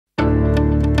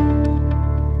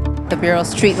The Bureau of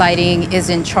Street Lighting is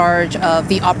in charge of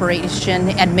the operation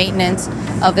and maintenance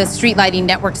of the street lighting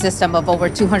network system of over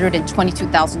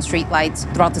 222,000 street lights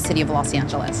throughout the city of Los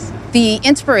Angeles. The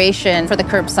inspiration for the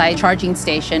curbside charging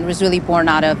station was really born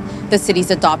out of the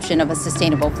city's adoption of a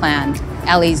sustainable plan,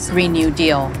 LA's Green New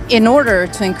Deal. In order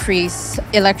to increase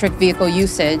electric vehicle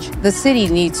usage, the city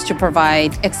needs to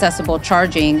provide accessible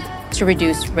charging to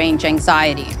reduce range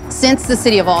anxiety. Since the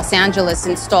city of Los Angeles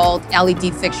installed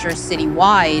LED fixtures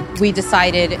citywide, we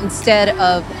decided instead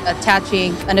of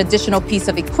attaching an additional piece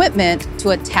of equipment to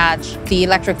attach the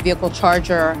electric vehicle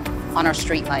charger on our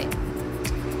streetlight.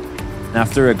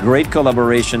 After a great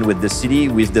collaboration with the city,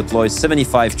 we've deployed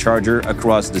 75 chargers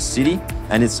across the city,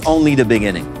 and it's only the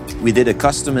beginning. We did a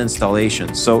custom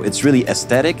installation, so it's really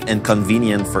aesthetic and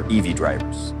convenient for EV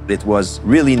drivers. It was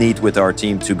really neat with our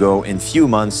team to go in few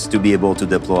months to be able to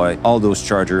deploy all those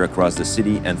chargers across the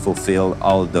city and fulfill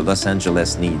all the Los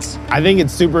Angeles needs. I think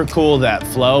it's super cool that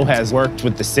FLO has worked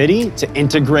with the city to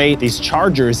integrate these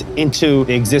chargers into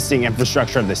the existing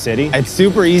infrastructure of the city. It's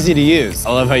super easy to use.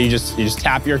 I love how you just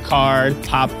tap your card,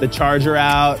 pop the charger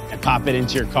out, and pop it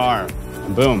into your car,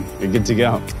 and boom, you're good to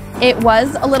go. It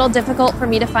was a little difficult for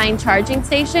me to find charging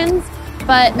stations,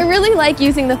 but I really like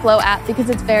using the FLO app because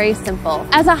it's very simple.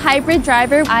 As a hybrid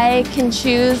driver, I can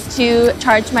choose to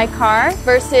charge my car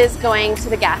versus going to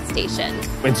the gas station.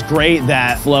 It's great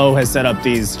that FLO has set up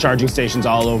these charging stations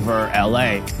all over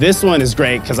LA. This one is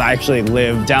great because I actually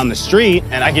live down the street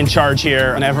and I can charge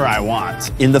here whenever I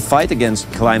want. In the fight against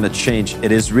climate change,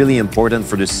 it is really important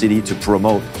for the city to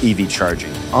promote EV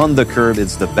charging. On the curb,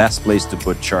 it's the best place to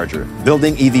put charger.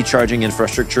 Building EV charging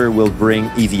infrastructure will bring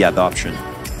EV adoption.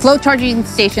 FLO charging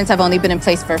stations have only been in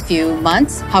place for a few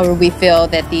months. However, we feel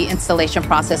that the installation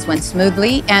process went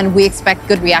smoothly and we expect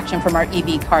good reaction from our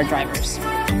EV car drivers.